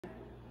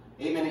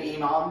8-minute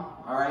EMOM,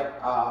 all right,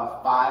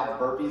 5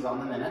 burpees on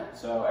the minute.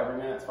 So every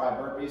minute's 5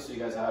 burpees, so you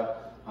guys have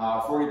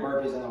 40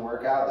 burpees in the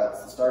workout.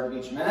 That's the start of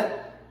each minute.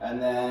 And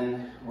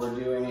then we're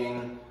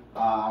doing,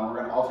 we're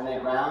gonna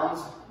alternate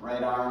rounds,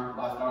 right arm,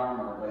 left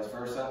arm, or vice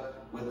versa,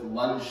 with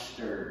lunge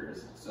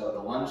stirs. So the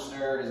lunge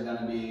stir is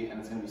gonna be, and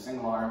it's gonna be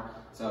single arm,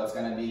 so it's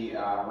gonna be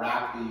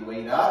rack the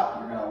weight up.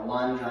 You're gonna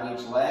lunge on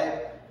each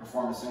leg,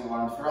 perform a single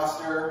arm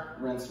thruster,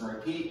 rinse and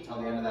repeat till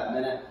the end of that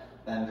minute,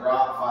 then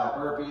drop 5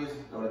 burpees,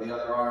 go to the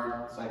other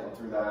arm, cycle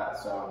through that.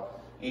 So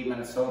 8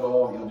 minutes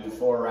total, you'll do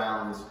 4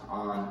 rounds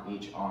on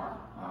each arm.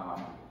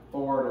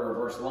 Forward or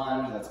reverse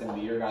lunge, that's gonna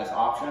be your guys'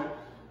 option.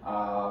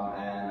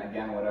 And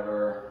again,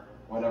 whatever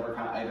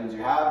kind of items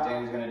you have.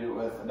 Danny's gonna do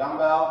it with a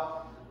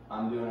dumbbell,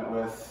 I'm doing it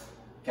with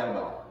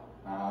kettlebell.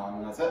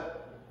 And that's it.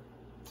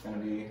 It's gonna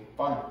be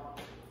fun.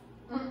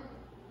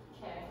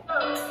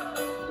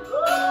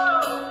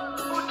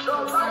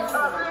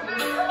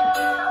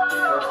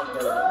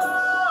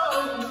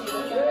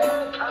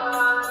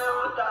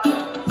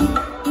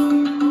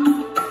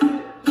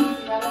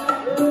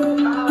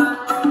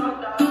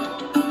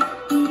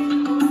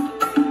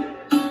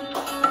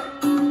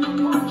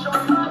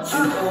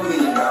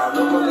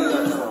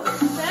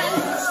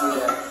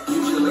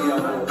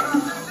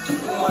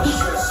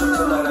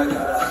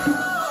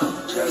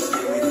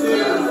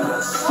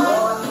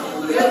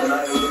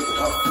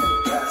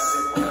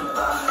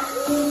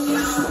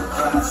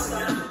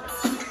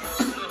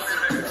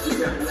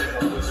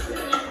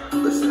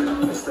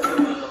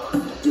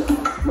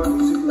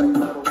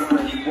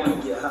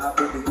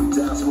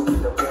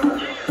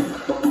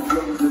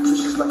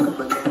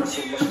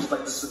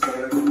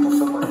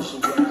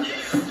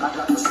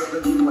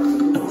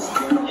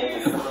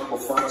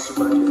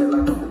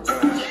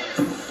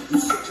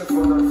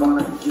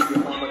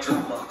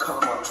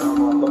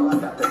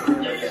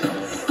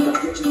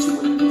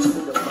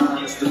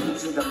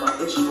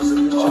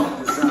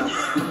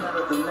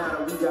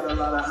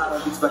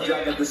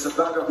 This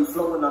about be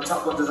flowing on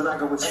top of this and I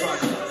go it's fine.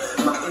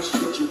 My issue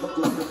that you look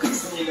like you can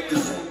sing at the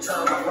same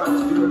time. My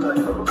rhymes feel like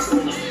a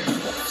routine.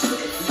 So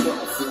if you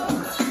wanna fly,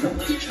 let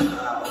me get you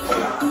out.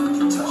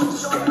 You touch the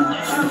sky.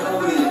 You know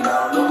me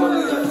now,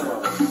 nobody left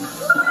from.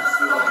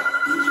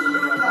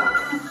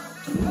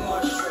 Too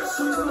much stress,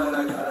 so tonight I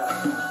gotta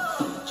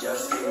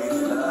just give me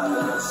the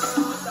last.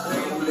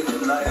 Ain't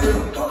looking like a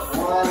puff,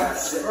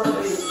 that's it. Yeah,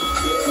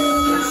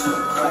 it's a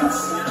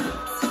classic.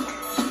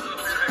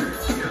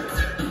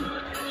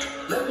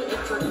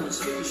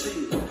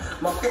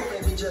 My poor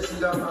baby just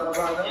got my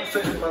vibe, I'm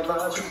feeling my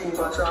vibe, you move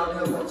my child,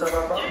 here one time I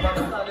bought my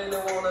God, they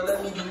didn't wanna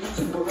let me do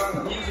music, but right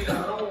now music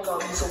got hold on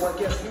me, so I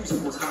guess music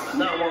was hot.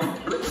 Now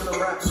I'm blazing the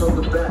rap, so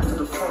the back to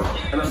the front,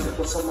 and I said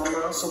what's on my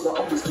mind, so I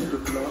always keep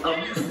it blunt.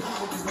 I'm music,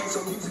 these beats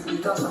so music,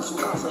 because I'm so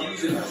casa,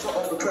 music, so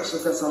all the pressure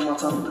that's on my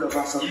top of the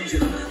boss, I'm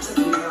music,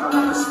 take me out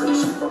like a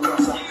spaceship from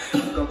NASA,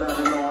 keep on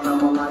batting on, I'm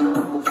a lion,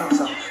 I'm a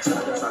fasa,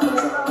 saga,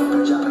 I'm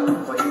a jacket,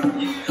 I'm for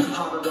you,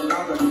 harder than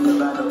lava, need the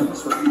ladder,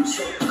 beats for you,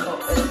 so come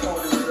and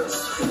party.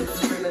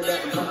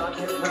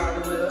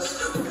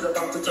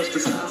 Touch the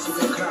sky, so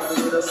they're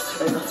clouding with us.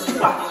 And I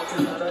think I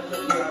get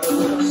out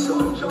with us. So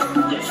you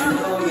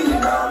know me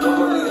now,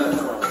 nobody left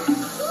from.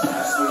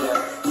 Ask me that,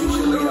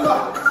 usually I'm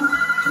out.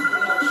 Too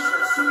much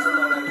stress, so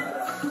tonight I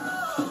gotta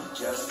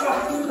just get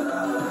me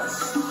out of us.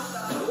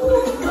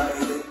 Light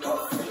it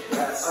up,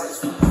 that's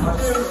it.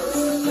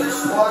 That's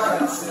why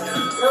I said,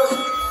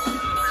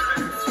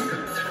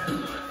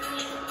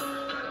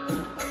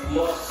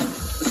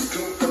 let's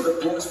go for the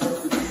boys, for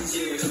the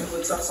easiest.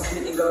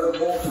 Intoxicating, got a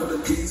ball for the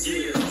DZ.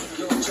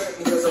 Check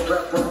me as I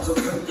rap rhymes of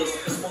papers.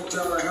 Smoke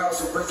down the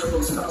house and raise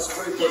those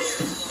skyscrapers.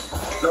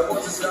 Now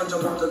what's this ganja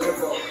want to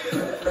deliver?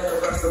 Man,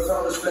 that's the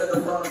father, split the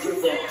round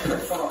giver.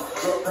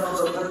 Drop pounds,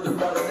 I burn your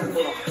body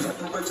liver.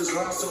 Temperature's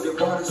high, so your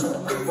body's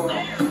on river.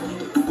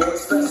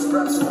 Boys fast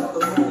raps around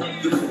the room.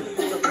 You really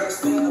be the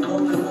best man, the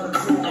one you wanna do.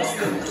 I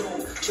spin through.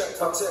 Check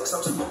my text,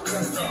 I'm smoke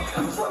tester.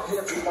 I'm front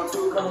here through my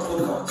 2 rounds, no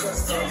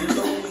contester. You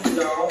know me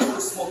now, I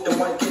wanna smoke the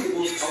white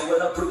cables. And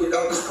when I bring it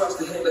out, just cross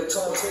the head like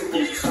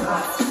turntables.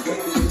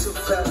 Maybe you took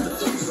fast to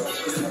do so.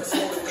 Cause next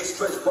morning they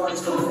stretch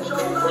bodies from the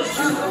over.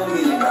 You know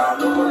me now,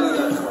 nobody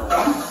left from.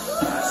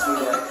 Ask me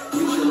that,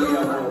 usually I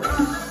won't.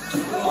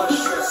 Too much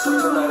stress, so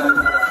tonight I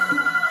gotta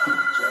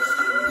just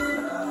give me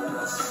the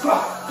last.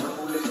 No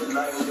living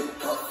like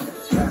it, up,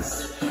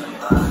 that's it.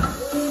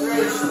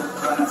 3,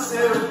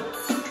 2,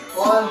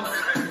 1,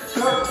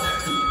 go.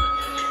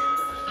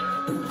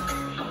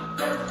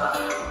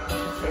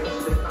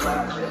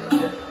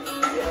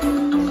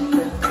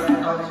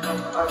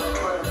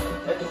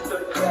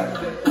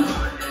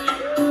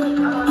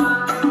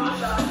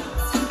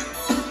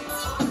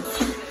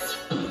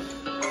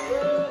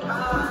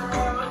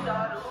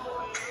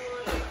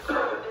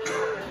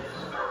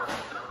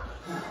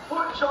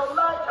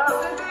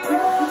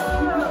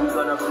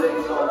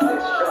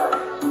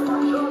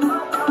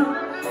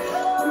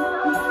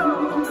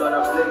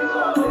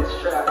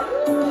 Track.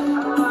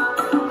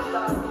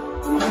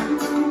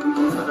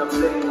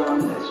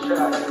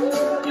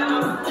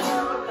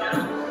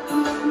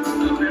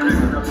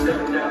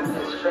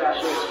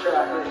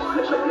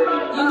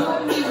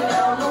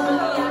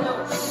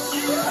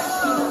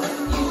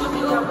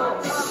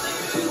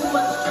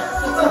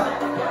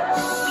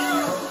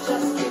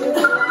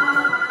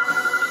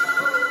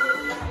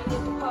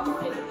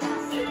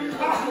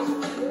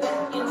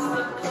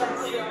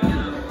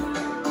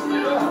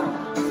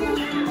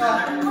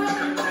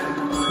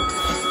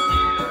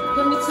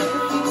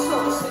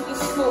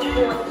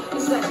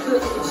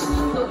 good ish.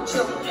 No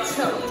joke, I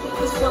tell you,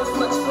 this one's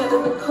much better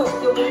than coke.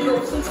 Yo, it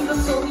goes into the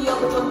soul, the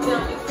other one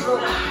down your throat.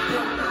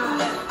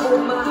 Oh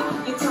my,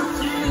 your top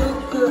to feel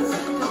good.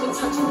 Got me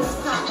touching the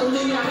spot, and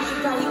then now you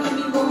gotta give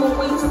me one more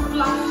way to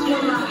fly.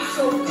 One life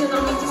so good, I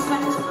may just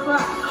have to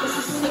cry. This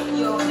is sick,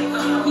 yo.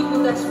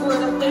 People that's word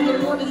up there, the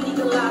more to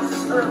legalize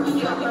this herb.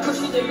 Got me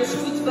pushing in the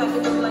streets,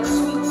 backing them like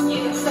sweets.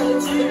 Yeah, sell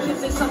it to the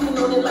kids, they sucking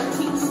on it like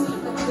teats.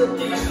 The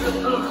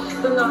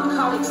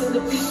narcotics and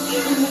the beats, we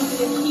move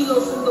it in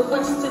kilos from the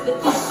west to the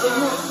east, the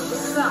north to the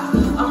south.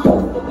 I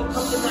hope when we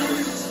come to that,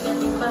 each and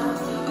every mind,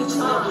 each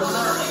and every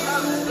mind.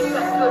 Is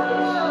that good?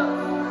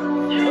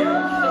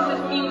 This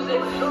is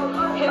music,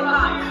 hip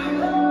hop,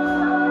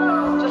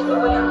 just the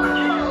way I like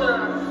it, sir.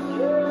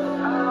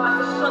 Like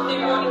a Sunday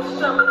morning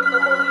sermon of the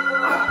Holy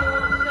Word, you know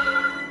what I'm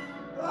saying?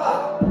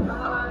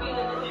 I'm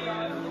feeling it.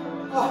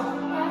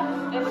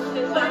 Ever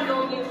since I've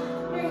known you.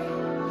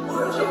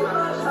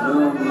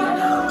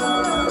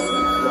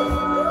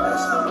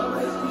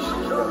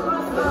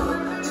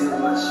 Too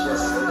much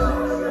stress in the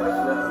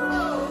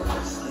flow.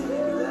 Just give me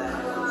that.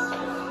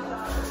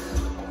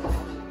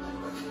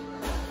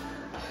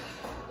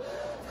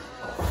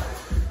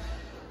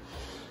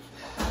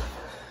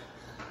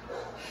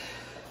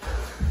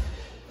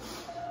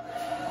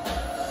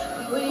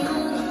 We were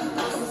young,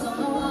 houses on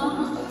the wall.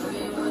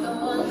 We were the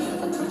ones that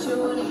the teacher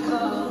wouldn't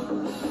call. We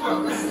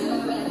would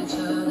stare at each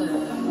other,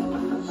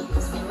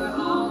 'cause we were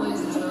always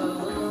in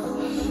trouble.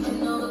 And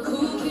all the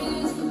cool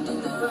kids did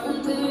their own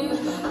thing.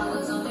 I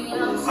was on the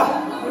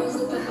outside, I was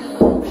looking in.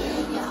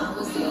 Yeah, I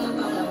was there,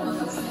 but I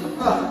wasn't there.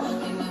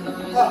 They never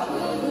really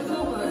cared if I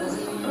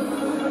wasn't here.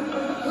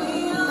 We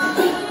all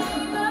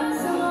think that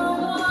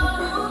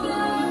someone who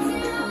gets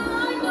you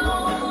like no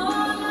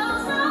one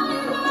else.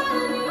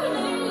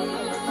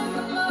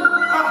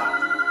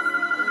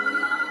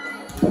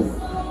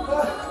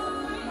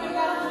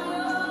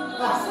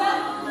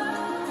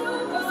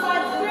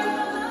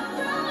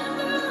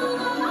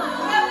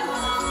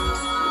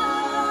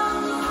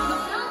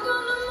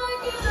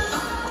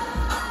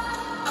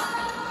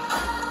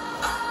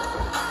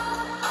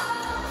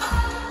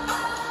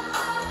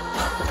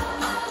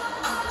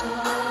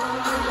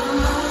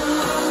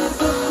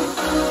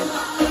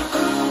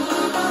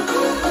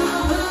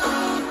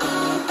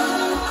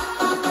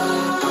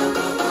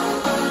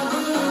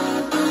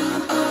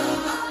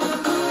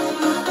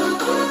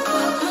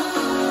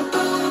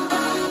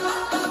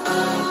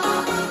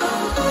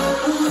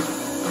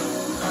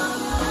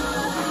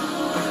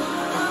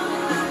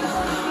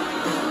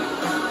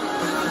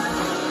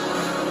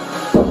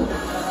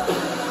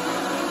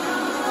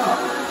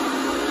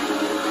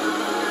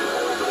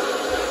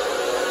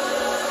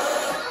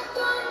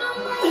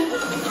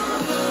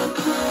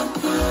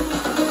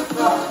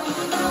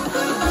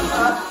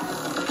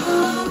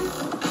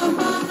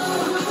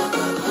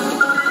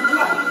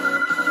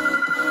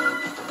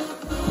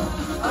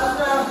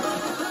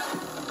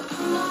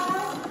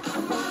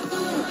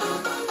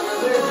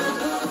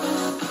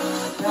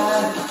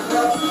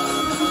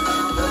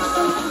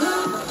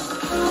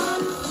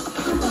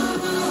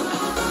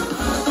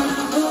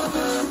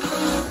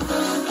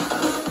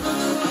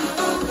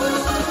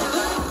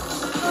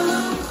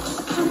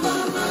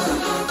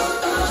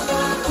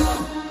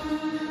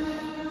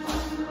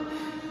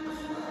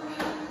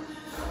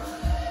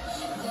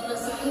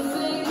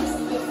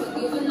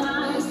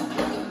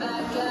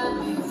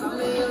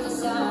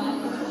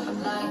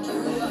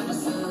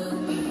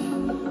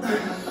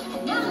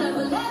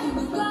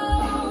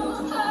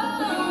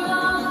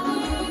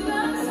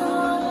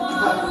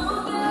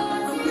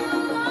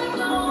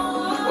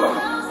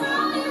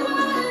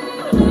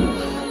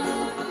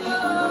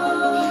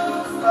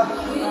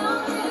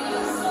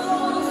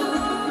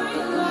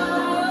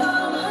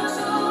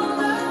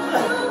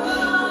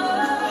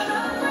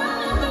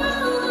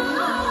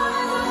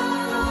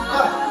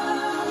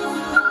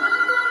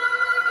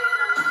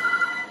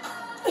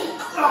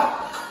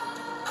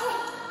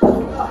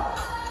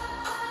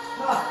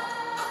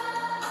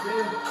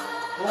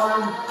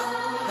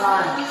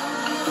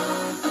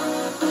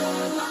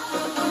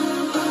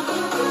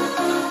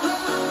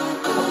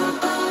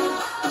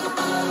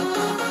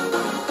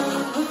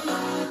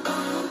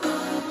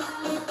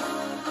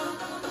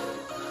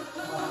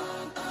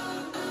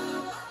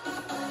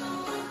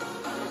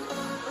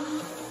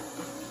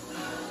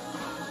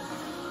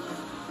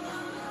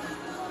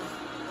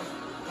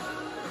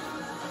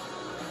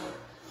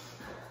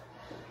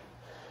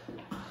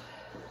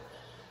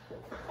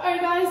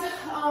 Alright guys,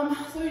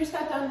 so we just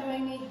got done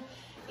doing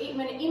the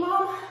 8-minute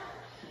EMOM.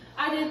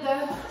 I did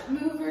the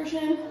move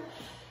version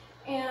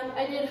and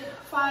I did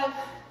 5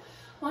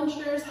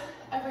 lunges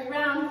every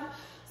round,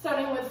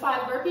 starting with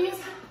 5 burpees.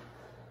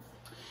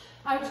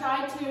 I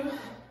tried to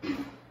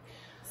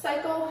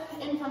cycle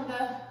in from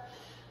the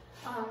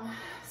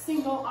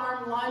single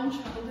arm lunge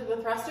into the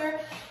thruster.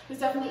 It was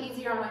definitely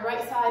easier on my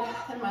right side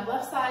than my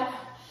left side.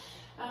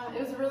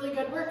 It was a really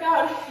good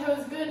workout. It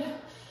was good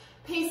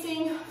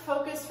pacing.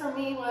 Focus for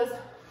me was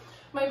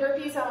my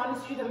burpees. I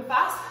wanted to do them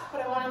fast,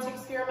 but I wanted to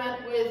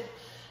experiment with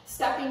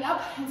stepping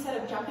up instead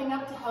of jumping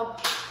up to help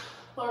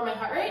lower my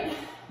heart rate,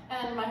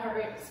 and my heart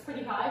rate is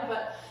pretty high,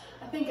 but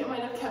I think it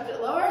might have kept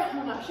it lower,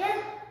 I'm not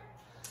sure.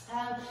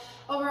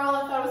 Overall,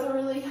 I thought it was a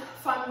really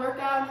fun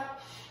workout,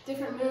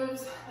 different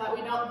moves that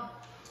we don't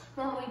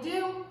normally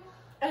do,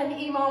 and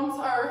EMOMs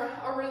are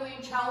a really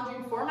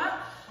challenging format,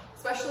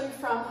 especially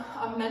from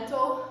a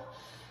mental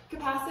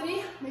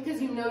capacity,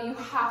 because you know you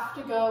have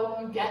to go,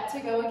 you get to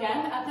go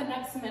again at the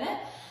next minute.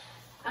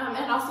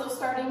 And also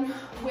starting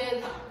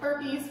with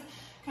burpees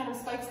kind of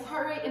spikes the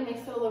heart rate and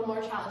makes it a little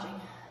more challenging.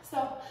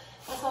 So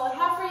that's all I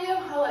have for you.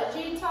 I'll let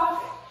Jade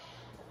talk.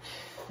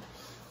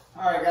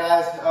 All right,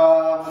 guys,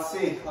 let's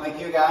see, like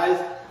you guys,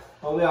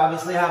 well, we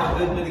obviously have a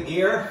good bit of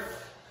gear.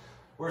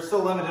 We're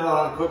still limited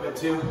on equipment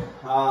too.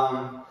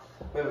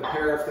 We have a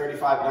pair of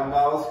 35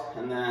 dumbbells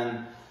and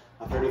then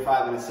a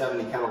 35 and a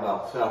 70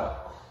 kettlebell. So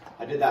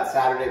I did that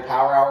Saturday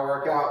power hour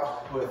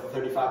workout with the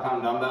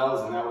 35-pound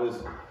dumbbells, and that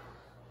was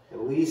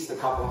at least a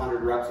couple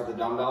hundred reps with the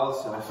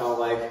dumbbells. So I felt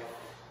like,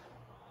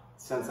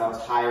 since I was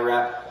high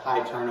rep,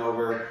 high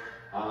turnover,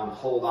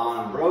 hold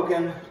on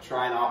unbroken,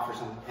 try and opt for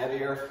something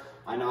heavier.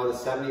 I know the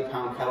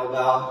 70-pound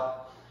kettlebell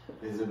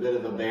is a bit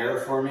of a bear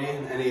for me.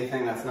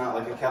 Anything that's not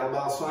like a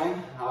kettlebell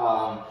swing.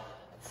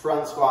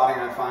 Front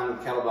squatting I find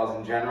with kettlebells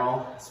in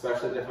general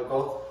especially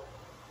difficult.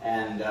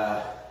 And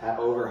that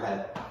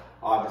overhead,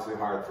 obviously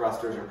hard.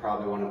 Thrusters are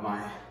probably one of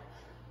my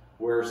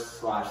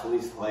worst /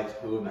 least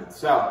liked movements.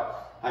 So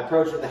I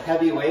approached with a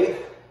heavy weight,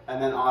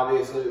 and then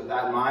obviously with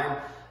that in mind,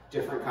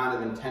 different kind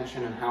of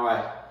intention in how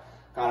I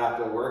got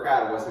after the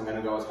workout. I wasn't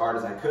gonna go as hard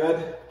as I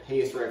could.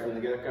 Pace right from the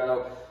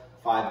get-go,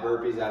 5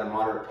 burpees at a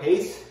moderate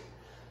pace,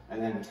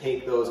 and then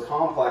take those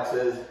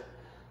complexes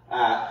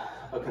at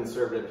a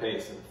conservative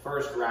pace. So the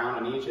first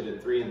round on each, I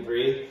did 3 and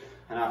 3,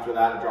 and after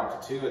that I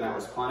dropped to 2, and that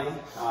was plenty.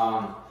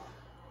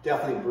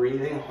 Definitely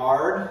breathing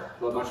hard,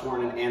 but much more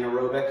in an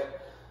anaerobic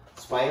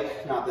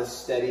spike, not this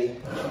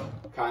steady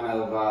kind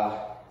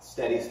of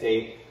steady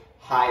state,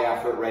 high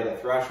effort right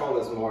at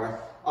threshold. Is more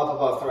up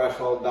above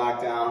threshold,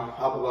 back down,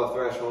 up above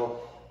threshold,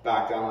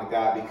 back down like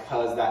that,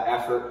 because that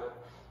effort,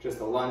 just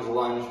a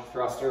lunge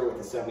thruster with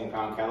the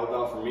 70-pound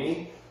kettlebell, for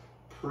me,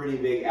 pretty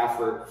big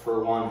effort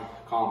for one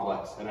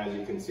complex. And as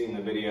you can see in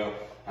the video,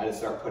 I had to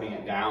start putting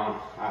it down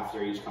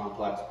after each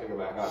complex, pick it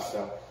back up.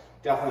 So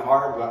definitely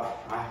hard, but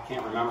I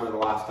can't remember the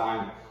last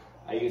time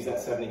I used that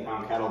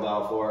 70-pound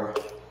kettlebell for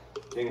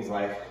things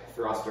like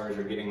thrusters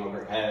or getting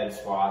overhead,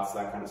 squats,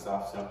 that kind of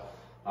stuff. So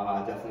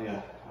definitely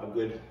a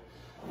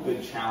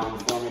good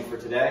challenge for me for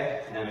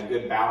today, and a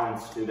good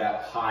balance to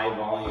that high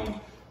volume,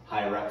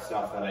 high rep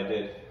stuff that I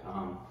did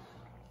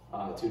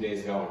 2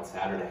 days ago on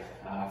Saturday.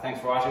 Thanks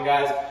for watching,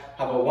 guys.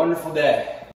 Have a wonderful day.